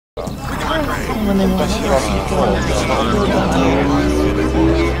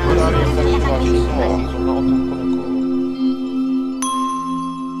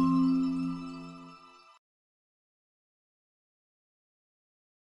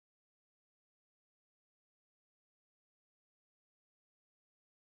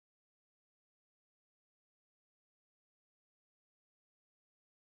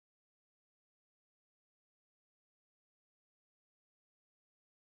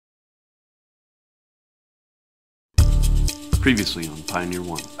Previously on Pionir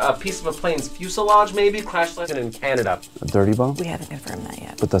One. A piece of a plane's fuselage, maybe, crash landed in Canada. A dirty bomb? We haven't confirmed that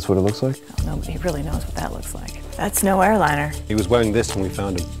yet. But that's what it looks like? No, nobody really knows what that looks like. That's no airliner. He was wearing this when we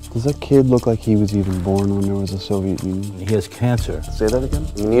found him. Does that kid look like he was even born when there was a Soviet Union? He has cancer. Say that again?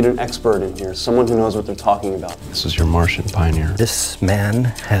 We need an expert in here, someone who knows what they're talking about. This is your Martian pioneer. This man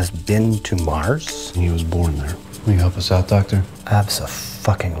has been to Mars? He was born there. Will you help us out, Doctor?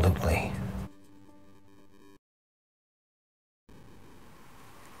 Abso-fucking-lutely.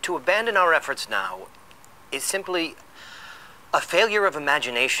 To abandon our efforts now is simply a failure of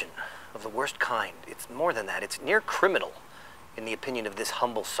imagination of the worst kind. It's more than that. It's near criminal, in the opinion of this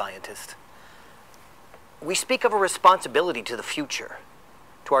humble scientist. We speak of a responsibility to the future,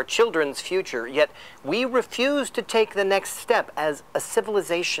 to our children's future, yet we refuse to take the next step as a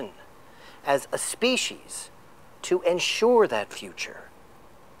civilization, as a species, to ensure that future.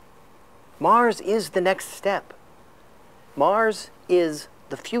 Mars is the next step. Mars is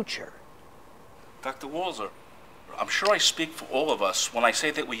the future. Dr. Walzer, I'm sure I speak for all of us when I say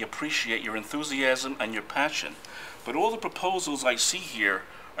that we appreciate your enthusiasm and your passion, but all the proposals I see here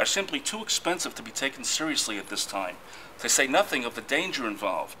are simply too expensive to be taken seriously at this time, to say nothing of the danger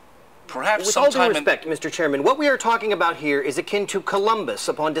involved. Perhaps with all due sometime respect, Mr. Chairman, what we are talking about here is akin to Columbus,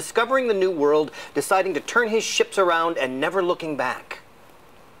 upon discovering the New World, deciding to turn his ships around and never looking back.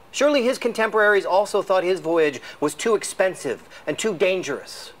 Surely his contemporaries also thought his voyage was too expensive and too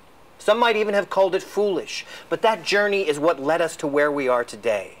dangerous. Some might even have called it foolish, but that journey is what led us to where we are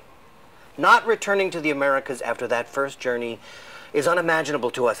today. Not returning to the Americas after that first journey is unimaginable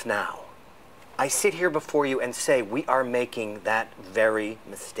to us now. I sit here before you and say we are making that very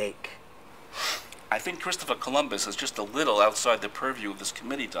mistake. I think Christopher Columbus is just a little outside the purview of this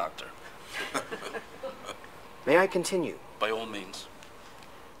committee, Doctor. May I continue? By all means.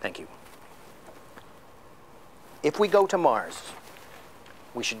 Thank you. If we go to Mars,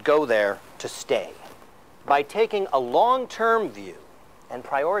 we should go there to stay. By taking a long-term view and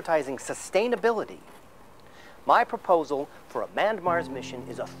prioritizing sustainability, my proposal for a manned Mars mission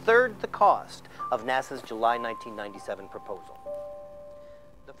is a third the cost of NASA's July 1997 proposal.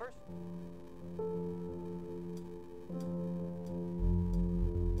 The first...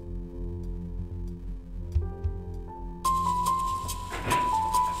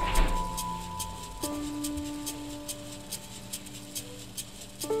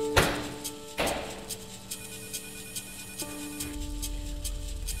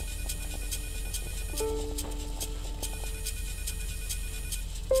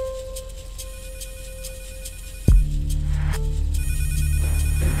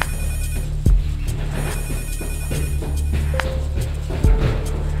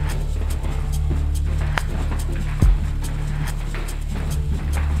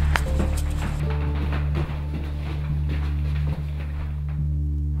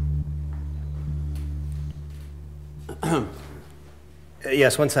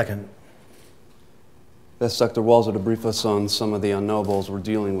 Yes, 1 second. That's Dr. Walzer to brief us on some of the unknowables we're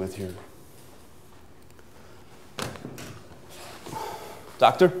dealing with here.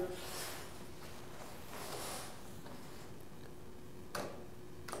 Doctor?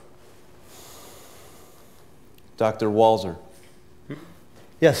 Dr. Walzer.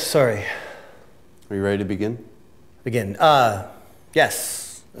 Yes, sorry. Are you ready to begin? Begin.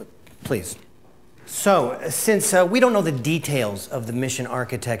 Yes, please. So, since we don't know the details of the mission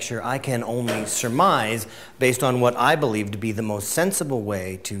architecture, I can only surmise, based on what I believe to be the most sensible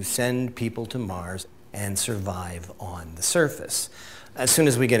way to send people to Mars and survive on the surface. As soon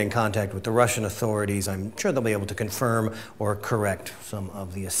as we get in contact with the Russian authorities, I'm sure they'll be able to confirm or correct some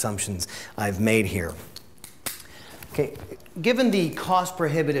of the assumptions I've made here. Okay, given the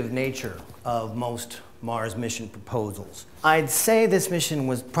cost-prohibitive nature of most Mars mission proposals, I'd say this mission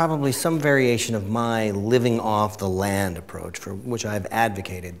was probably some variation of my living off the land approach, for which I've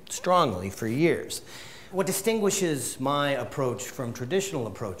advocated strongly for years. What distinguishes my approach from traditional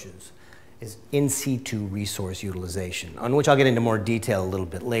approaches is in situ resource utilization, on which I'll get into more detail a little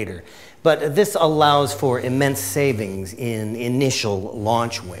bit later. But this allows for immense savings in initial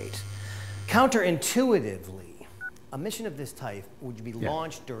launch weight. Counterintuitively, A mission of this type would be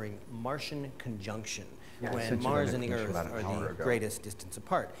launched during Martian conjunction, when Mars and the Earth are the greatest distance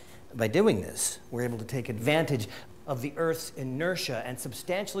apart. By doing this, we're able to take advantage of the Earth's inertia and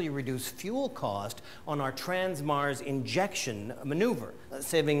substantially reduce fuel cost on our trans-Mars injection maneuver,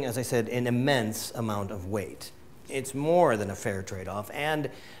 saving, as I said, an immense amount of weight. It's more than a fair trade-off, and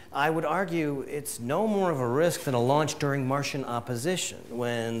I would argue it's no more of a risk than a launch during Martian opposition,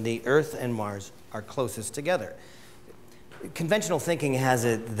 when the Earth and Mars are closest together. Conventional thinking has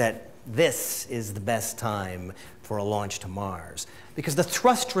it that this is the best time for a launch to Mars, because the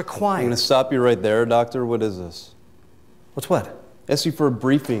thrust required... I'm going to stop you right there, Doctor. What is this? What's what? Asked you for a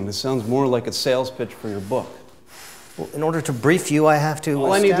briefing. This sounds more like a sales pitch for your book. Well, in order to brief you, I have to...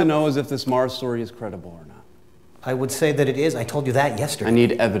 All I need to know is if this Mars story is credible or not. I would say that it is. I told you that yesterday. I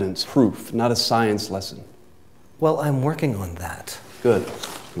need evidence, proof, not a science lesson. Well, I'm working on that. Good.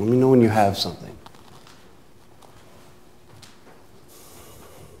 Let me know when you have something.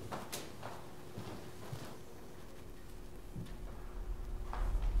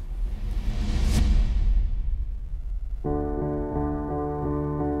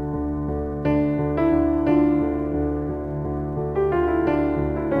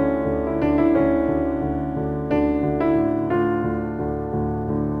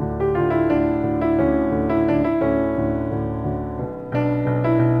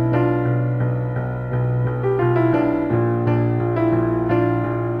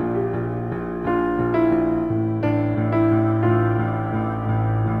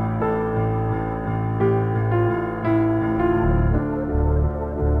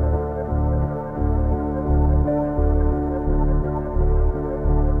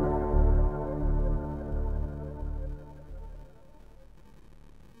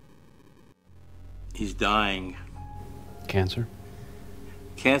 He's dying. Cancer?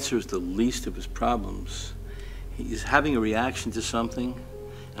 Cancer is the least of his problems. He's having a reaction to something,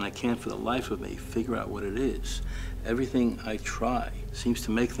 and I can't for the life of me figure out what it is. Everything I try seems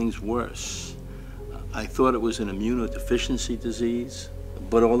to make things worse. I thought it was an immunodeficiency disease,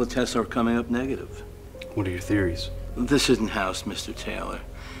 but all the tests are coming up negative. What are your theories? This isn't house, Mr. Taylor.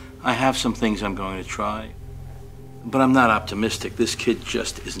 I have some things I'm going to try. But I'm not optimistic. This kid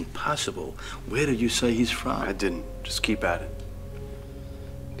just isn't possible. Where did you say he's from? I didn't. Just keep at it.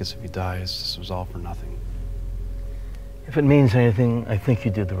 I guess if he dies, this was all for nothing. If it means anything, I think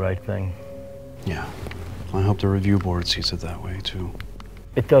you did the right thing. Yeah. I hope the review board sees it that way, too.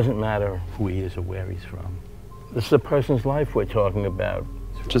 It doesn't matter who he is or where he's from. This is a person's life we're talking about.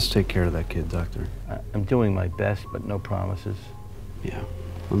 Just take care of that kid, Doctor. I'm doing my best, but no promises. Yeah.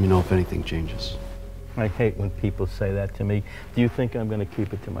 Let me know if anything changes. I hate when people say that to me. Do you think I'm going to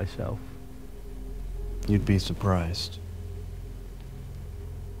keep it to myself? You'd be surprised.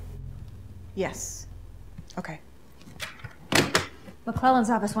 Yes. Okay. McClellan's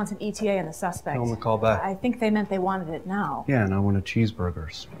office wants an ETA on the suspect. Tell them to call back. I think they meant they wanted it now. Yeah, and I wanted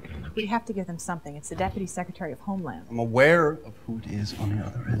cheeseburgers. We have to give them something. It's the Deputy Secretary of Homeland. I'm aware of who it is on the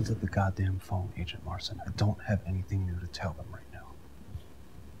other end of the goddamn phone, Agent Larson. I don't have anything new to tell them right now.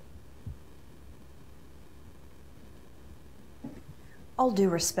 All due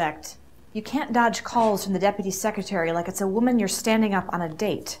respect, you can't dodge calls from the Deputy Secretary like it's a woman you're standing up on a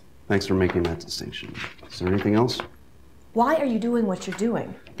date. Thanks for making that distinction. Is there anything else? Why are you doing what you're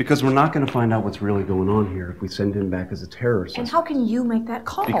doing? Because we're not going to find out what's really going on here if we send him back as a terrorist. And how can you make that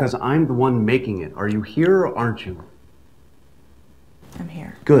call? Because I'm the one making it. Are you here or aren't you? I'm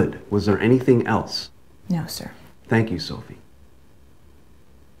here. Good. Was there anything else? No, sir. Thank you, Sophie.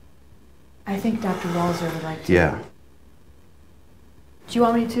 I think Dr. Walzer would like to... Yeah. Do you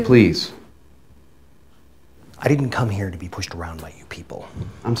want me to? Please. I didn't come here to be pushed around by you people.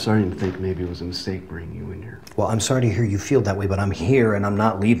 I'm starting to think maybe it was a mistake bringing you in here. Well, I'm sorry to hear you feel that way, but I'm here and I'm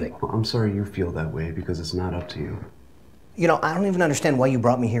not leaving. Well, I'm sorry you feel that way because it's not up to you. You know, I don't even understand why you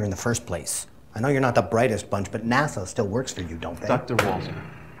brought me here in the first place. I know you're not the brightest bunch, but NASA still works for you, don't they? Dr. Walzer,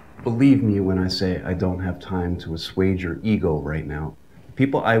 believe me when I say I don't have time to assuage your ego right now.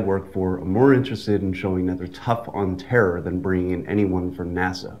 People I work for are more interested in showing that they're tough on terror than bringing in anyone from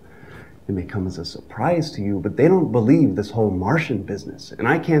NASA. It may come as a surprise to you, but they don't believe this whole Martian business. And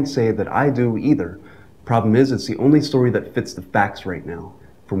I can't say that I do either. Problem is, it's the only story that fits the facts right now.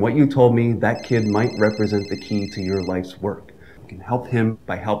 From what you told me, that kid might represent the key to your life's work. You can help him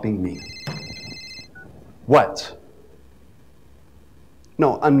by helping me. What?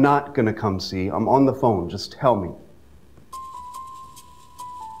 No, I'm not gonna come see. I'm on the phone. Just tell me.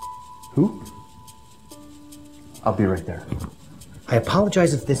 Who? I'll be right there. I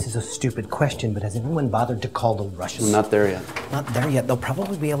apologize if this is a stupid question, but has anyone bothered to call the Russians? We're not there yet. Not there yet. They'll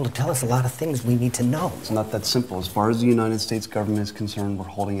probably be able to tell us a lot of things we need to know. It's not that simple. As far as the United States government is concerned, we're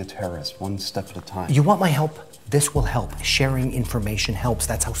holding a terrorist one step at a time. You want my help? This will help. Sharing information helps.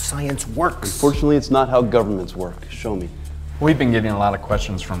 That's how science works. Unfortunately, it's not how governments work. Show me. We've been getting a lot of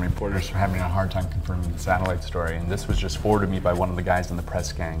questions from reporters who are having a hard time confirming the satellite story, and this was just forwarded to me by one of the guys in the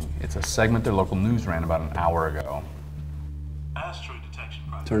press gang. It's a segment their local news ran about an hour ago. Asteroid detection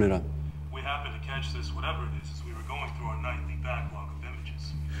project. Turn it up. We happened to catch this, whatever it is, as we were going through our nightly backlog of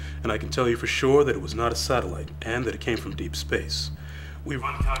images. And I can tell you for sure that it was not a satellite, and that it came from deep space. We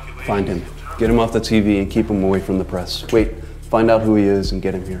run calculations. Find him. Get him off the TV and keep him away from the press. Wait, find out who he is and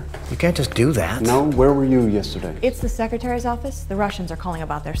get him here. You can't just do that. No, where were you yesterday? It's the secretary's office. The Russians are calling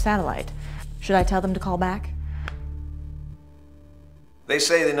about their satellite. Should I tell them to call back? They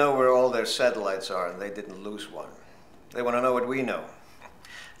say they know where all their satellites are and they didn't lose one. They want to know what we know.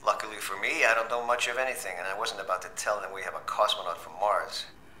 Luckily for me, I don't know much of anything, and I wasn't about to tell them we have a cosmonaut from Mars.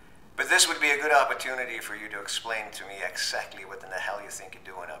 But this would be a good opportunity for you to explain to me exactly what in the hell you think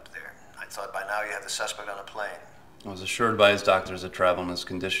you're doing up there. I thought by now you had the suspect on a plane. I was assured by his doctors that travel in this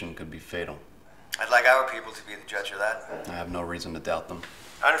condition could be fatal. I'd like our people to be the judge of that. I have no reason to doubt them.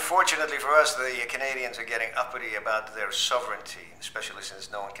 Unfortunately for us, the Canadians are getting uppity about their sovereignty, especially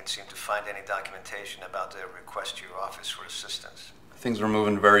since no one can seem to find any documentation about their request to your office for assistance. Things were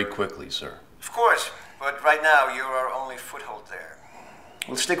moving very quickly, sir. Of course, but right now you're our only foothold there.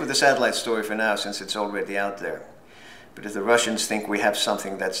 We'll stick with the satellite story for now since it's already out there. But if the Russians think we have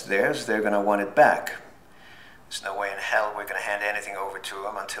something that's theirs, they're going to want it back. There's no way in hell we're going to hand anything over to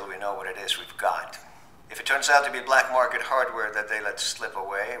them until we know what it is we've got. If it turns out to be black market hardware that they let slip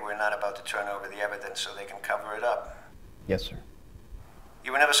away, we're not about to turn over the evidence so they can cover it up. Yes, sir.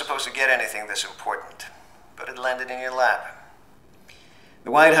 You were never supposed to get anything this important, but it landed in your lap.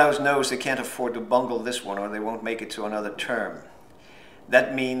 The White House knows they can't afford to bungle this one or they won't make it to another term.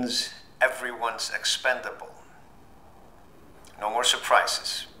 That means everyone's expendable. No more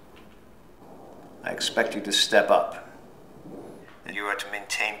surprises. I expect you to step up. And you are to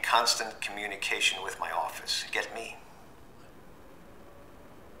maintain constant communication with my office. Get me?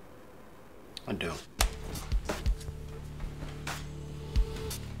 I do.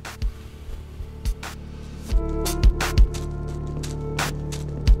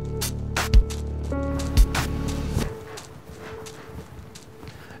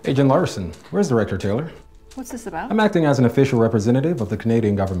 Agent Larson, where's Director Taylor? What's this about? I'm acting as an official representative of the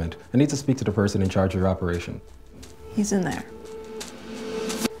Canadian government. I need to speak to the person in charge of your operation. He's in there.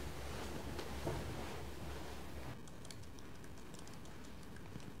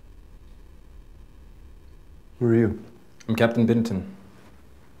 Who are you? I'm Captain Binton.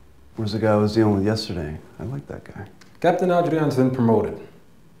 Where's the guy I was dealing with yesterday? I like that guy. Captain Adrian's been promoted.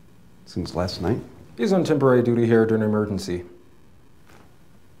 Since last night? He's on temporary duty here during an emergency.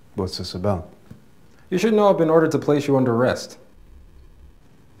 What's this about? You should know I've been ordered to place you under arrest.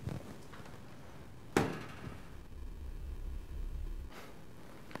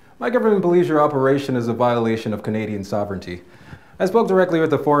 My government believes your operation is a violation of Canadian sovereignty. I spoke directly with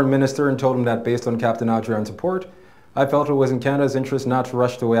the foreign minister and told him that based on Captain Adrian's report, I felt it was in Canada's interest not to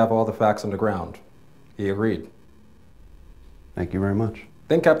rush to have all the facts on the ground. He agreed. Thank you very much.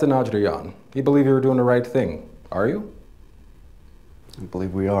 Then Captain Adrian, you believe you were doing the right thing, are you? I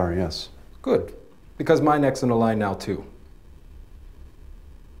believe we are, yes. Good, because my neck's on the line now too.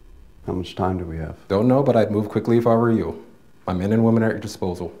 How much time do we have? Don't know, but I'd move quickly if I were you. My men and women are at your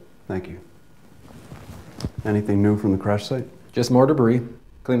disposal. Thank you. Anything new from the crash site? Just more debris.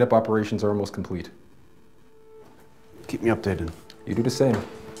 Cleanup operations are almost complete. Keep me updated. You do the same.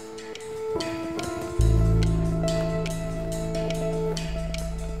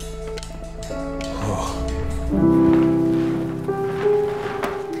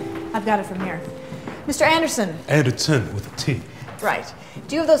 I've got it from here. Mr. Anderson. Anderson with a T. Right.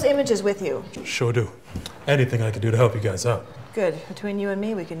 Do you have those images with you? Sure do. Anything I can do to help you guys out. Good. Between you and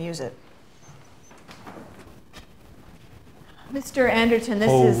me, we can use it. Mr. Anderton,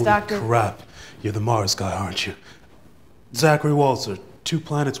 this is Dr. Holy crap. You're the Mars guy, aren't you? Zachary Walzer, 2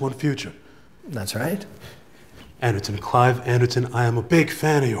 planets, 1 future. That's right. Anderton, Clive Anderton, I am a big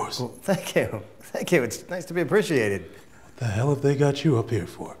fan of yours. Well, thank you. Thank you. It's nice to be appreciated. What the hell have they got you up here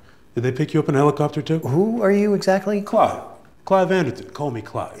for? Did they pick you up in a helicopter too? Who are you exactly? Clive. Clive Anderton. Call me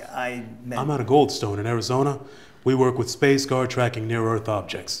Clive. I'm out of Goldstone in Arizona. We work with Space Guard tracking near-Earth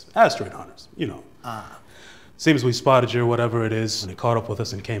objects. Asteroid hunters, you know. Seems we spotted you or whatever it is, and it caught up with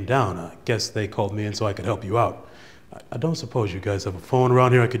us and came down. I guess they called me in so I could help you out. I don't suppose you guys have a phone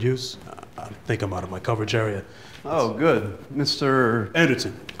around here I could use? think I'm out of my coverage area. Oh, good. Mr.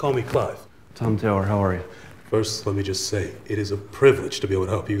 Anderson, call me Clive. Tom Taylor, how are you? First, let me just say, it is a privilege to be able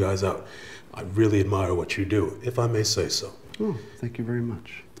to help you guys out. I really admire what you do, if I may say so. Oh, thank you very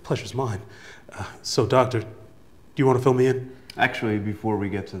much. The pleasure's mine. So, Doctor, do you want to fill me in? Actually, before we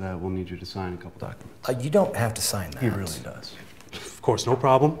get to that, we'll need you to sign a couple documents. You don't have to sign that. He really does. Of course, no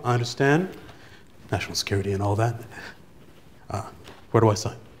problem. I understand. National security and all that. Where do I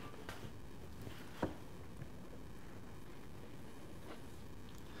sign?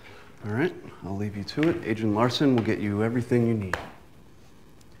 All right, I'll leave you to it. Agent Larson will get you everything you need.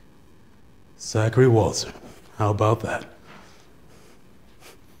 Zachary Walter. How about that?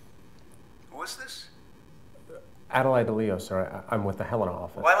 Who is this? Adelaide DeLeo, sir. I'm with the Helena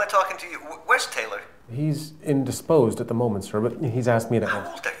office. Why am I talking to you? Where's Taylor? He's indisposed at the moment, sir, but he's asked me to... How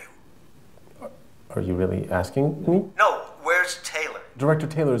old are you? Are you really asking me? No, where's Taylor? Director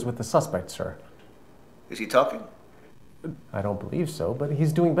Taylor is with the suspect, sir. Is he talking? I don't believe so, but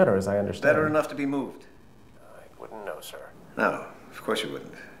he's doing better, as I understand. Better enough to be moved? I wouldn't know, sir. No, of course you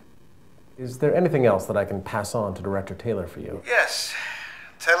wouldn't. Is there anything else that I can pass on to Director Taylor for you? Yes.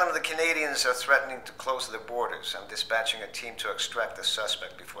 Tell him the Canadians are threatening to close their borders. I'm dispatching a team to extract the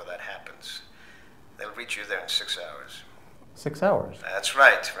suspect before that happens. They'll reach you there in 6 hours. 6 hours? That's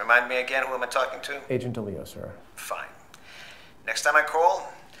right. Remind me again, who am I talking to? Agent DeLeo, sir. Fine. Next time I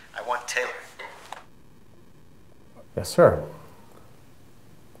call, I want Taylor. Yes, sir.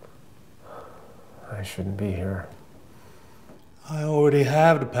 I shouldn't be here. I already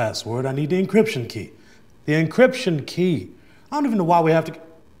have the password. I need the encryption key. The encryption key. I don't even know why we have to...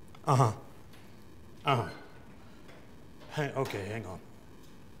 Okay, hang on.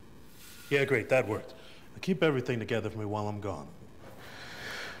 Yeah, great, that worked. Keep everything together for me while I'm gone.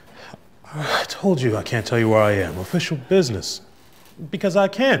 I told you I can't tell you where I am. Official business. Because I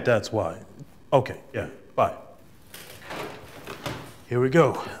can't, that's why. Okay, yeah, bye. Here we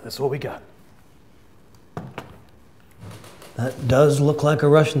go. That's what we got. That does look like a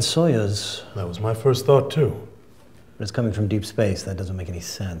Russian Soyuz. That was my first thought, too. But it's coming from deep space. That doesn't make any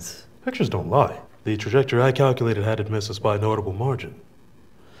sense. Pictures don't lie. The trajectory I calculated had it miss us by a notable margin.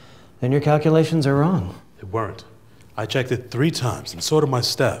 Then your calculations are wrong. They weren't. I checked it 3 times, and so did my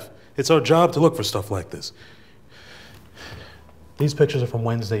staff. It's our job to look for stuff like this. These pictures are from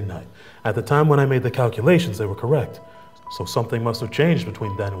Wednesday night. At the time when I made the calculations, they were correct. So something must have changed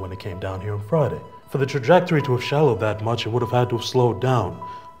between then and when it came down here on Friday. For the trajectory to have shallowed that much, it would have had to have slowed down,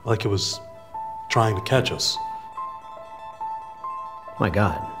 like it was trying to catch us. My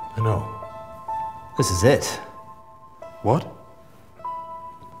God. I know. This is it. What?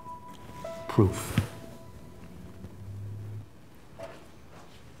 Proof.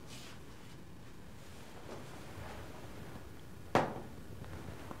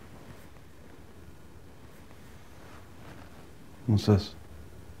 What's this?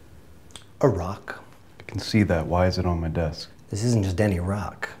 A rock. I can see that. Why is it on my desk? This isn't just any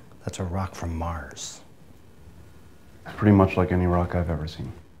rock. That's a rock from Mars. Pretty much like any rock I've ever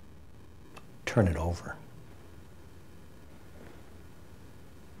seen. Turn it over.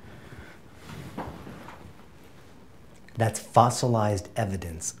 That's fossilized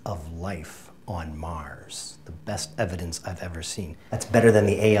evidence of life on Mars. The best evidence I've ever seen. That's better than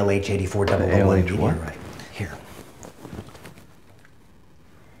the ALH 8400 meteorite. Here.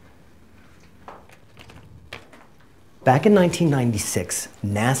 Back in 1996,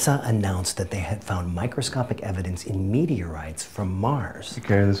 NASA announced that they had found microscopic evidence in meteorites from Mars. You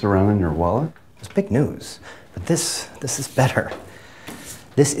carry this around in your wallet? It's big news, but this is better.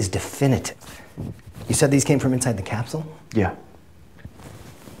 This is definitive. You said these came from inside the capsule? Yeah.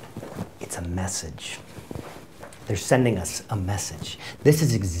 It's a message. They're sending us a message. This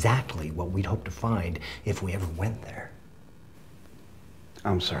is exactly what we'd hope to find if we ever went there.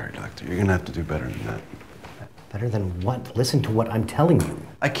 I'm sorry, Doctor. You're gonna have to do better than that. Better than what? Listen to what I'm telling you.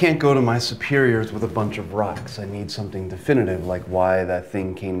 I can't go to my superiors with a bunch of rocks. I need something definitive, like why that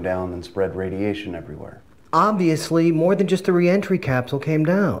thing came down and spread radiation everywhere. Obviously, more than just the re-entry capsule came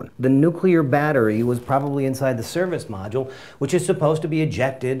down. The nuclear battery was probably inside the service module, which is supposed to be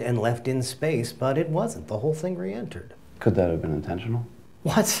ejected and left in space, but it wasn't. The whole thing re-entered. Could that have been intentional?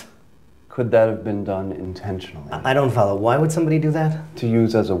 What? Could that have been done intentionally? I don't follow. Why would somebody do that? To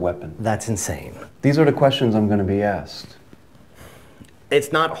use as a weapon. That's insane. These are the questions I'm going to be asked.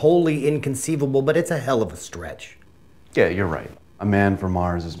 It's not wholly inconceivable, but it's a hell of a stretch. Yeah, you're right. A man from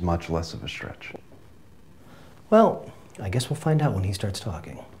Mars is much less of a stretch. Well, I guess we'll find out when he starts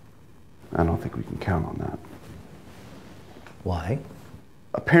talking. I don't think we can count on that. Why?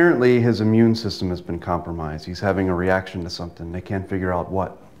 Apparently, his immune system has been compromised. He's having a reaction to something. They can't figure out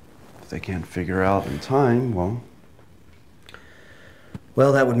what. they can't figure out in time, well...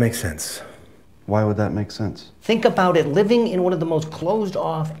 Well, that would make sense. Why would that make sense? Think about it, living in one of the most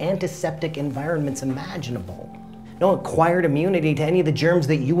closed-off, antiseptic environments imaginable. No acquired immunity to any of the germs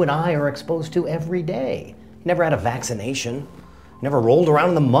that you and I are exposed to every day. He never had a vaccination, never rolled around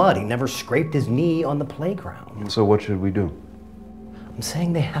in the mud, he never scraped his knee on the playground. So what should we do? I'm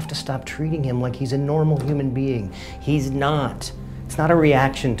saying they have to stop treating him like he's a normal human being. He's not. It's not a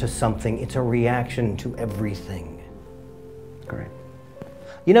reaction to something, it's a reaction to everything. Great.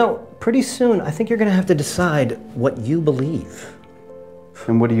 You know, pretty soon, I think you're gonna have to decide what you believe.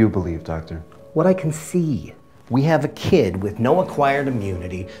 And what do you believe, Doctor? What I can see. We have a kid with no acquired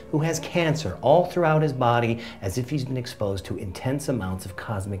immunity who has cancer all throughout his body as if he's been exposed to intense amounts of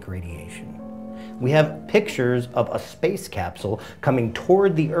cosmic radiation. We have pictures of a space capsule coming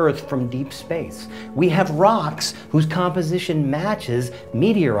toward the Earth from deep space. We have rocks whose composition matches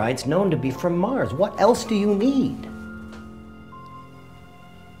meteorites known to be from Mars. What else do you need?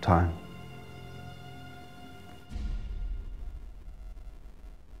 Time.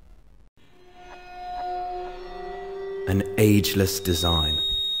 An ageless design.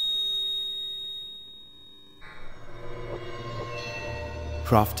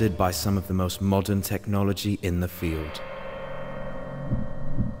 Crafted by some of the most modern technology in the field.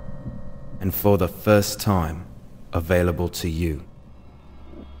 And for the first time, available to you.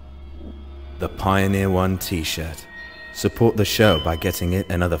 The Pioneer One t-shirt. Support the show by getting it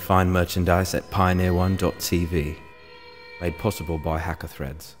and other fine merchandise at pioneerone.tv. Made possible by Hacker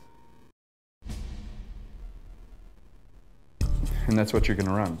Threads. And that's what you're going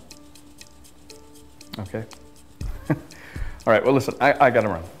to run. Okay. All right, well, listen, I got to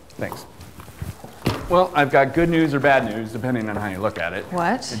run. Thanks. Well, I've got good news or bad news, depending on how you look at it.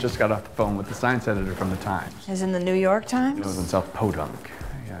 What? I just got off the phone with the science editor from the Times. As in the New York Times? It was in South Podunk.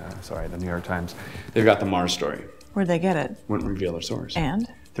 Yeah, sorry, the New York Times. They've got the Mars story. Where'd they get it? Wouldn't reveal their source.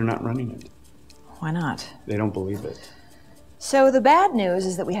 And? They're not running it. Why not? They don't believe it. So the bad news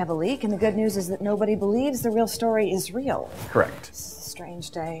is that we have a leak, and the good news is that nobody believes the real story is real. Correct. It's a strange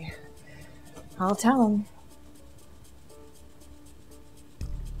day. I'll tell them.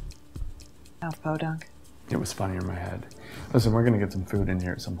 South Podunk. It was funny in my head. Listen, we're going to get some food in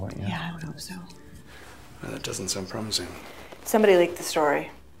here at some point, yeah? Yeah, I would hope so. That doesn't sound promising. Somebody leaked the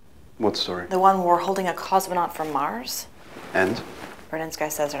story. What story? The one where we're holding a cosmonaut from Mars. And? Brennan's guy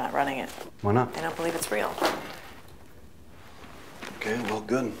says they're not running it. Why not? They don't believe it's real. Okay, well,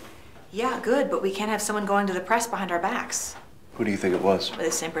 good. Yeah, good, but we can't have someone going to the press behind our backs. Who do you think it was?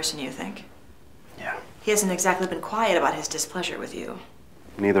 The same person you think. Yeah. He hasn't exactly been quiet about his displeasure with you.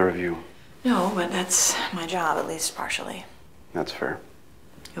 Neither of you. No, but that's my job, at least partially. That's fair.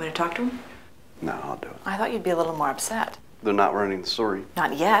 You want to talk to him? No, I'll do it. I thought you'd be a little more upset. They're not running the story.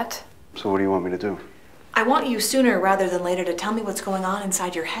 Not yet. So what do you want me to do? I want you sooner rather than later to tell me what's going on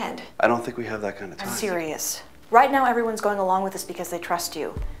inside your head. I don't think we have that kind of time. I'm serious. Right now, everyone's going along with this because they trust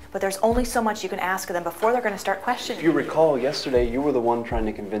you. But there's only so much you can ask of them before they're going to start questioning. If you recall, yesterday you were the one trying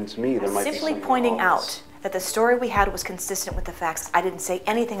to convince me there might be simply something pointing wrong. out that the story we had was consistent with the facts. I didn't say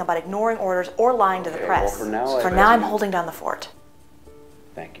anything about ignoring orders or lying to the press. Well, for now, I'm holding down the fort.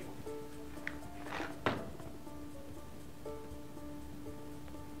 Thank you.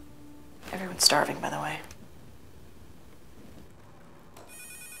 Everyone's starving, by the way.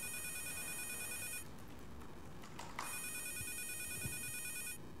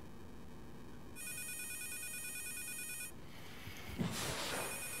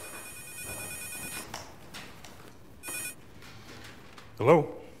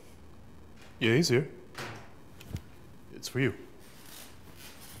 Hello? Yeah, he's here. It's for you.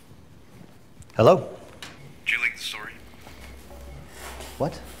 Hello? Did you leak the story?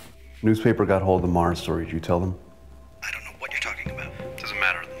 What? Newspaper got hold of the Mars story. Did you tell them? I don't know what you're talking about. Doesn't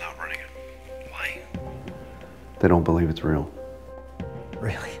matter, they're not running it. Why? They don't believe it's real.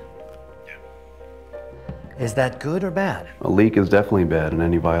 Really? Is that good or bad? A leak is definitely bad, and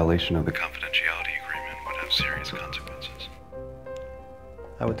any violation of the confidentiality agreement would have serious consequences.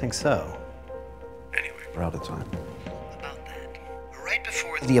 I would think so. Anyway, we're out of time. Right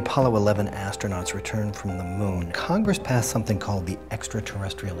before The Apollo 11 astronauts returned from the moon. Congress passed something called the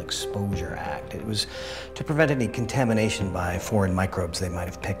Extraterrestrial Exposure Act. It was to prevent any contamination by foreign microbes they might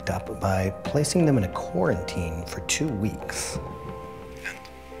have picked up by placing them in a quarantine for 2 weeks.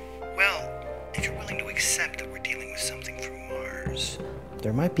 Well, if you're willing to accept that we're dealing with something from Mars,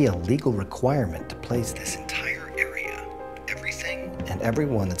 There might be a legal requirement to place this entire area, everything, and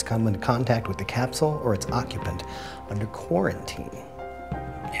everyone that's come into contact with the capsule or its occupant under quarantine.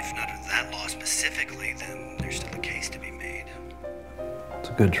 if not of that law specifically, then there's still a case to be made. It's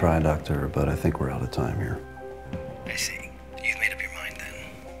a Good try, Doctor, but I think we're out of time here. I see. You've made up your mind then.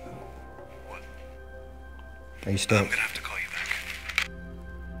 What? Are you still? I'm gonna have to call you back.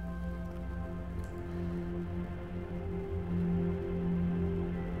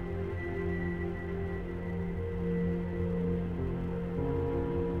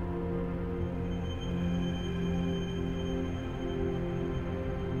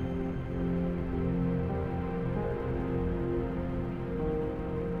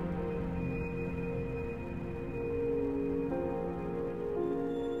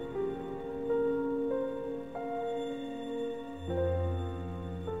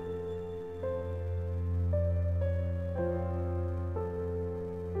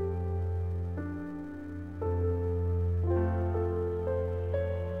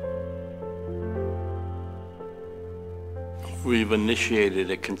 We've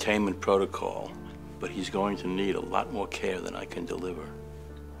initiated a containment protocol, but he's going to need a lot more care than I can deliver.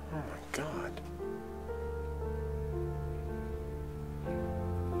 Oh my God.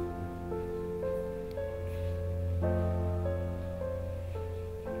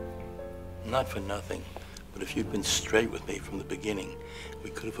 Not for nothing, but if you'd been straight with me from the beginning,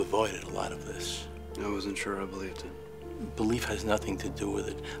 we could have avoided a lot of this. I wasn't sure I believed it. Belief has nothing to do with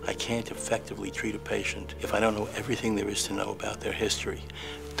it. I can't effectively treat a patient if I don't know everything there is to know about their history.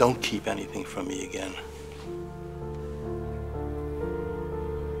 Don't keep anything from me again.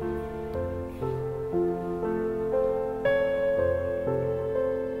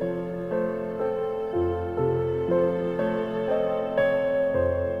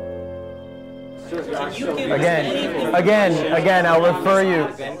 Again,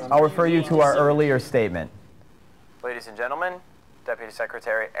 I'll refer you to our earlier statement. Ladies and gentlemen, Deputy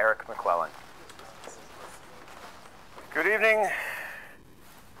Secretary Eric McClellan. Good evening.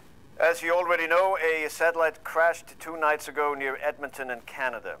 As you already know, a satellite crashed 2 nights ago near Edmonton in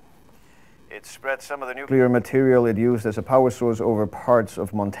Canada. It spread some of the nuclear material it used as a power source over parts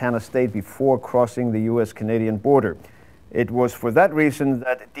of Montana State before crossing the U.S.-Canadian border. It was for that reason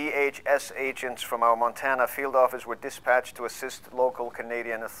that DHS agents from our Montana field office were dispatched to assist local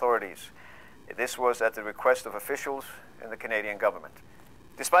Canadian authorities. This was at the request of officials in the Canadian government.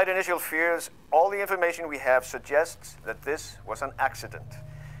 Despite initial fears, all the information we have suggests that this was an accident,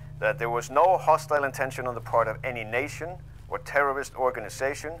 that there was no hostile intention on the part of any nation or terrorist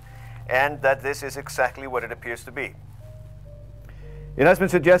organization, and that this is exactly what it appears to be. It has been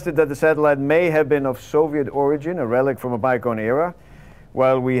suggested that the satellite may have been of Soviet origin, a relic from a bygone era.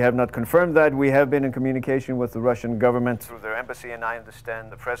 While we have not confirmed that, we have been in communication with the Russian government through their embassy, and I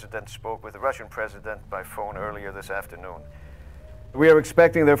understand the president spoke with the Russian president by phone earlier this afternoon. We are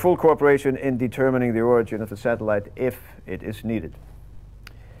expecting their full cooperation in determining the origin of the satellite if it is needed.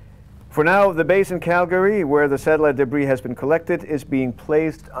 For now, the base in Calgary, where the satellite debris has been collected, is being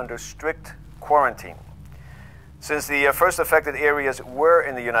placed under strict quarantine. Since the first affected areas were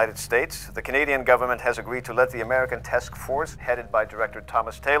in the United States, the Canadian government has agreed to let the American task force, headed by Director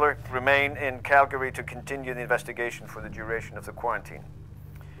Thomas Taylor, remain in Calgary to continue the investigation for the duration of the quarantine.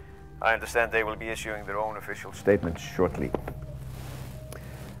 I understand they will be issuing their own official statement shortly.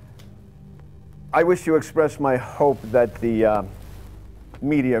 I wish to express my hope that the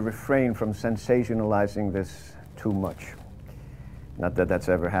media refrain from sensationalizing this too much. Not that that's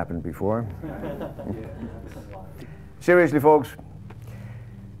ever happened before. Seriously, folks,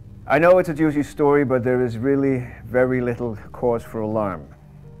 I know it's a juicy story, but there is really very little cause for alarm.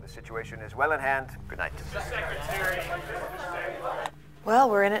 The situation is well in hand. Good night. Well,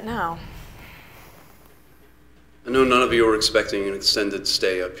 we're in it now. I know none of you are expecting an extended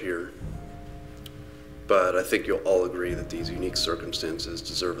stay up here, but I think you'll all agree that these unique circumstances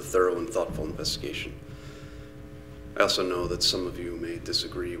deserve a thorough and thoughtful investigation. I also know that some of you may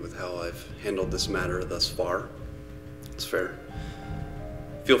disagree with how I've handled this matter thus far. It's fair.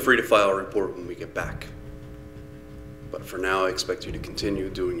 Feel free to file a report when we get back. But for now, I expect you to continue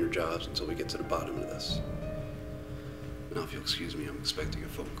doing your jobs until we get to the bottom of this. Now, if you'll excuse me, I'm expecting a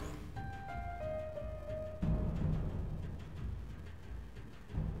phone call.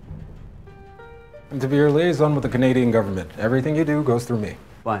 And to be your liaison with the Canadian government, everything you do goes through me.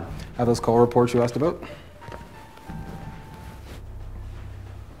 Fine. Have those call reports you asked about?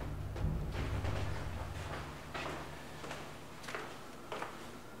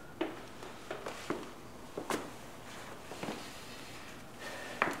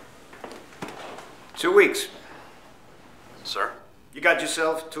 Sir? You got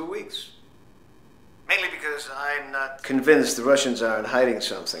yourself 2 weeks. Mainly because I'm not convinced the Russians aren't hiding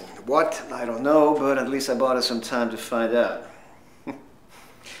something. What? I don't know, but at least I bought us some time to find out.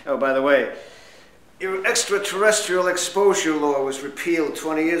 Oh, by the way, Your extraterrestrial exposure law was repealed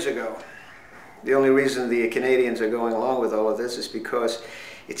 20 years ago. The only reason the Canadians are going along with all of this is because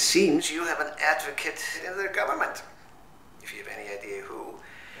it seems you have an advocate in their government. If you have any idea who,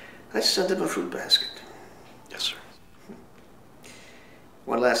 let's send him a fruit basket. Yes, sir.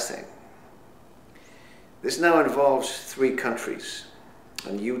 One last thing. This now involves 3 countries,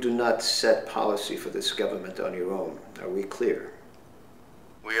 and you do not set policy for this government on your own. Are we clear?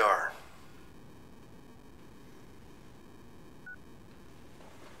 We are.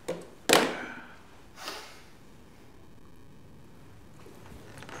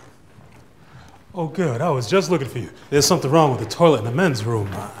 Oh, good. I was just looking for you. There's something wrong with the toilet in the men's room.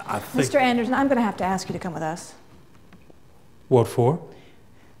 I think... Mr. Anderson, I'm going to have to ask you to come with us. What for?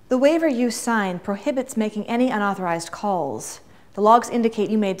 The waiver you signed prohibits making any unauthorized calls. The logs indicate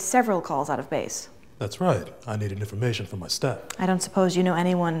you made several calls out of base. That's right. I needed information from my staff. I don't suppose you know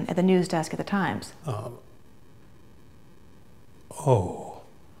anyone at the news desk at the Times. Oh.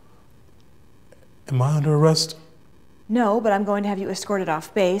 Am I under arrest? No, but I'm going to have you escorted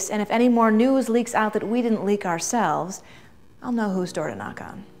off base, and if any more news leaks out that we didn't leak ourselves, I'll know whose door to knock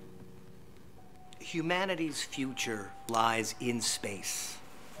on. Humanity's future lies in space.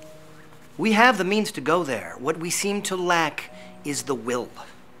 We have the means to go there. What we seem to lack is the will.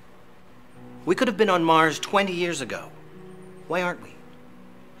 We could have been on Mars 20 years ago. Why aren't we?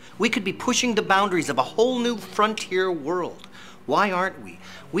 We could be pushing the boundaries of a whole new frontier world. Why aren't we?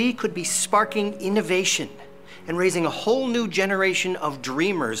 We could be sparking innovation and raising a whole new generation of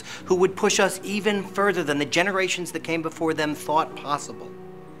dreamers who would push us even further than the generations that came before them thought possible.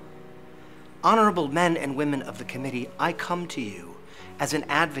 Honorable men and women of the committee, I come to you as an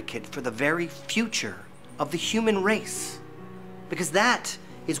advocate for the very future of the human race, because that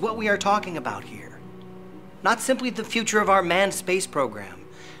is what we are talking about here. Not simply the future of our manned space program,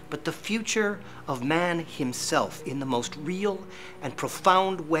 but the future of man himself in the most real and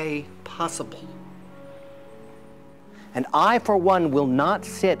profound way possible. And I, for one, will not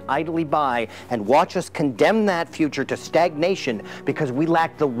sit idly by and watch us condemn that future to stagnation because we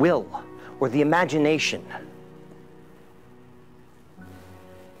lack the will or the imagination.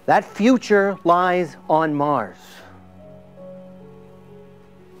 That future lies on Mars.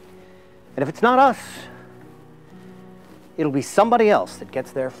 And if it's not us, it'll be somebody else that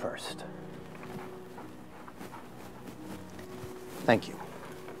gets there first. Thank you.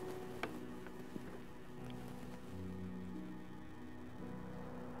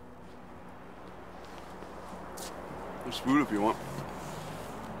 There's food if you want.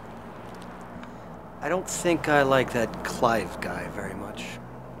 I don't think I like that Clive guy very much.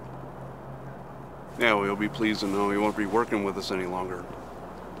 Yeah, well, you'll be pleased to know he won't be working with us any longer.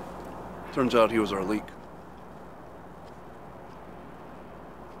 Turns out he was our leak.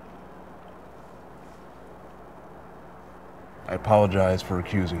 I apologize for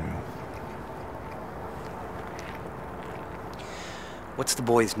accusing you. What's the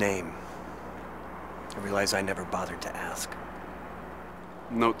boy's name? I realize I never bothered to ask.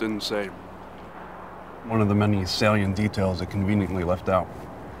 Note didn't say. One of the many salient details it conveniently left out.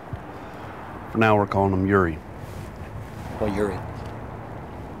 For now, we're calling him Yuri. Well, Yuri.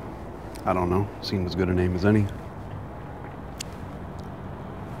 I don't know. Seemed as good a name as any.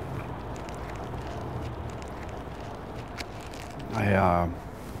 I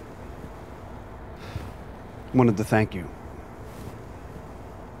wanted to thank you.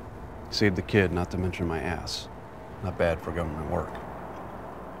 Saved the kid, not to mention my ass. Not bad for government work.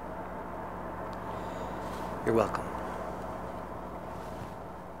 You're welcome.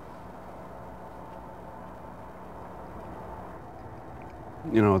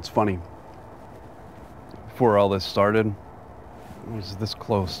 You know, it's funny. Before all this started, I was this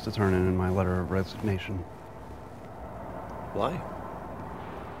close to turning in my letter of resignation. Why?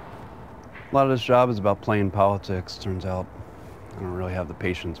 A lot of this job is about playing politics. Turns out I don't really have the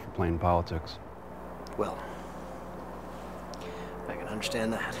patience for playing politics. Well, I can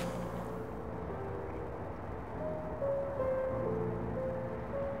understand that.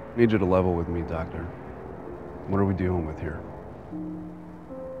 I need you to level with me, Doctor. What are we dealing with here?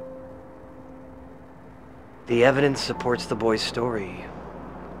 The evidence supports the boy's story.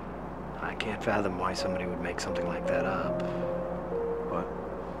 I can't fathom why somebody would make something like that up. What?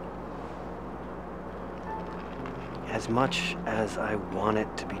 As much as I want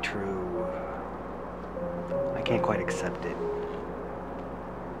it to be true, I can't quite accept it.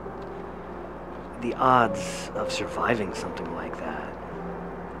 The odds of surviving something like that,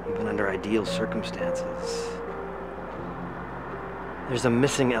 even under ideal circumstances, there's a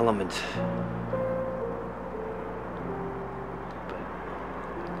missing element.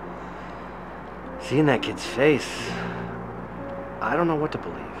 Seeing that kid's face, I don't know what to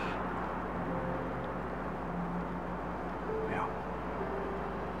believe. Yeah.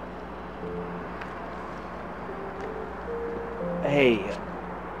 Hey,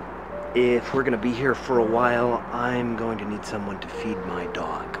 if we're gonna be here for a while, I'm going to need someone to feed my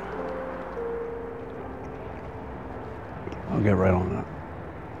dog. I'll get right on that.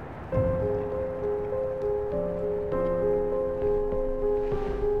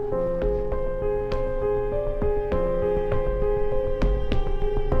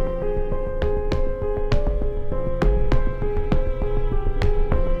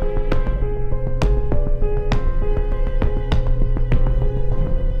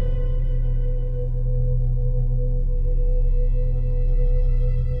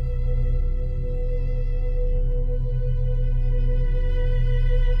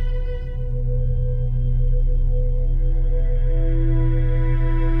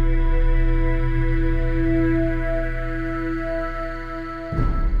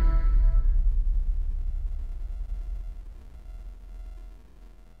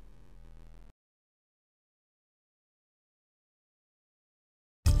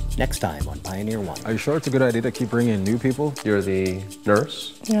 Next time on Pioneer One. Are you sure it's a good idea to keep bringing in new people? You're the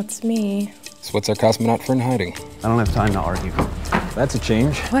nurse? That's me. So what's our cosmonaut friend hiding? I don't have time to argue. That's a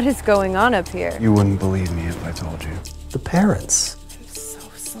change. What is going on up here? You wouldn't believe me if I told you. The parents. I'm so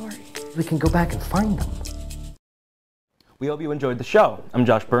sorry. We can go back and find them. We hope you enjoyed the show. I'm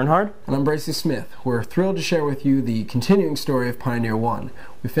Josh Bernhard. And I'm Brycey Smith. We're thrilled to share with you the continuing story of Pioneer One.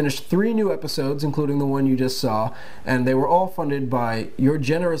 We finished 3 new episodes, including the one you just saw, and they were all funded by your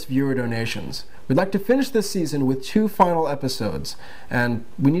generous viewer donations. We'd like to finish this season with 2 final episodes, and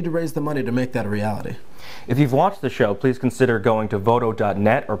we need to raise the money to make that a reality. If you've watched the show, please consider going to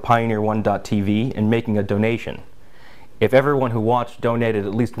vodo.net or pioneer1.tv and making a donation. If everyone who watched donated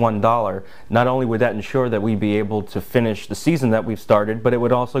at least $1, not only would that ensure that we'd be able to finish the season that we've started, but it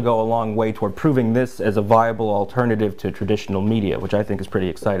would also go a long way toward proving this as a viable alternative to traditional media, which I think is pretty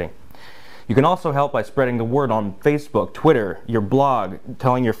exciting. You can also help by spreading the word on Facebook, Twitter, your blog,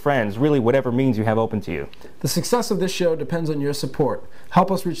 telling your friends, really whatever means you have open to you. The success of this show depends on your support.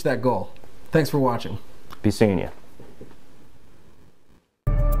 Help us reach that goal. Thanks for watching. Be seeing you.